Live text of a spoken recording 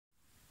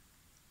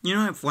You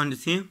know F1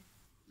 is here,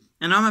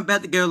 and I'm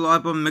about to go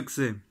live on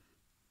Mixer,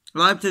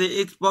 live to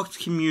the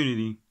Xbox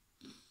community.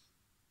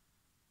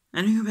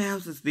 And who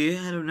else is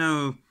there? I don't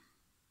know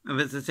if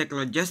it's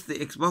exactly just the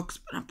Xbox,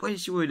 but I'm pretty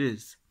sure it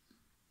is.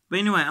 But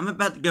anyway, I'm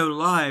about to go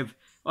live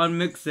on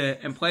Mixer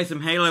and play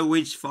some Halo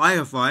Reach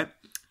Firefight.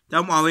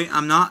 Don't worry,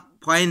 I'm not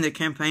playing the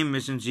campaign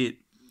missions yet,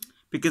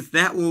 because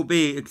that will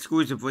be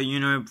exclusive for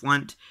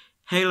F1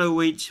 Halo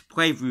Reach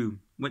playthrough,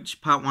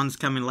 which part 1's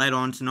coming later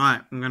on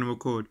tonight. I'm going to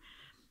record.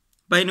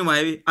 But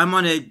anyway, I'm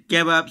going to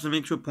gather up some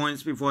extra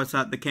points before I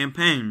start the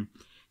campaign.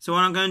 So what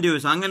I'm going to do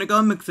is I'm going to go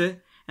on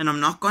Mixer, and I'm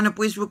not going to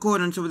press record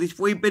until these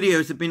 3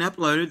 videos have been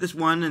uploaded, this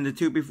one and the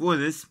 2 before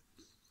this.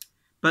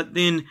 But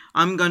then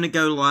I'm going to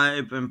go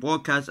live and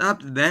broadcast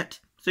after that,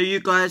 so you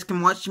guys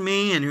can watch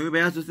me, and whoever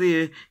else is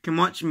there can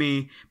watch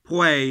me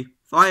play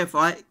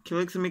Firefight,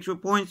 collect some extra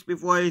points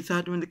before I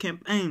start doing the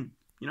campaign.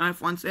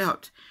 F1's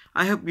out.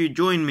 I hope you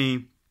join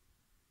me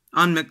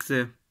on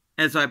Mixer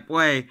as I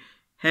play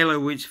Halo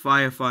Reach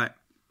Firefight.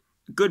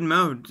 Good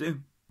mode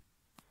too.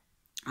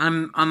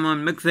 I'm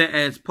on Mixer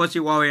as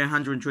pushywarrior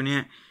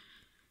 128.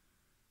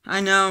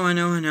 I know.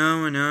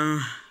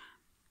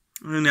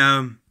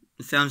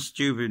 It sounds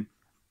stupid.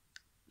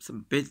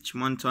 Some bitch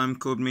one time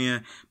called me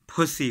a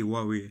pussy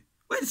warrior.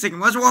 Wait a second,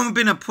 what's wrong with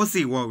being a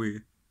pussy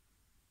warrior?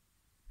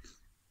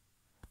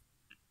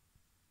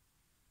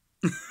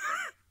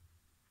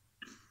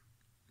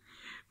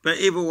 But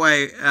either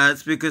way,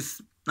 it's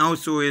because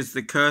also is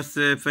the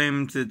cursor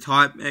theme to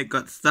type, it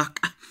got stuck.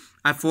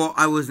 I thought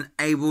I wasn't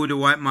able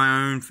to write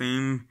my own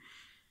theme.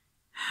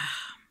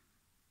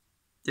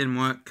 Didn't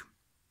work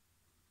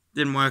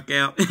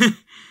out.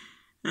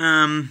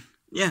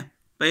 Yeah,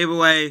 but either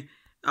way,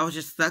 I was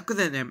just stuck with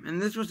it,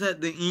 and this was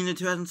at the end of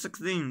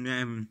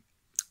 2016,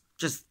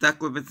 just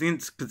stuck with it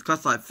since, because it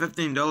costs like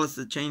 $15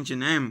 to change your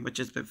name, which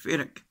is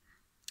pathetic.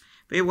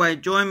 But anyway,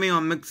 join me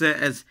on Mixer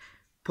as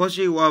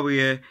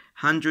pushywarrior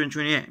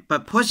 128.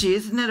 But pushy,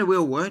 isn't that a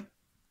real word?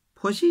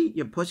 Pushy?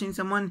 You're pushing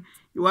someone?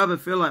 You ever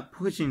feel like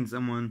pushing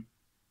someone?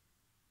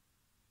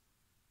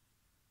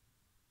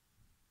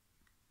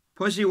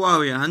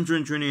 Pushywarrior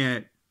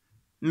 128.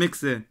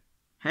 Mixer.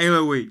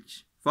 Halo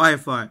Reach.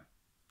 Firefight.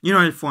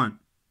 F1.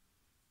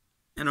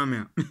 And I'm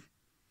out.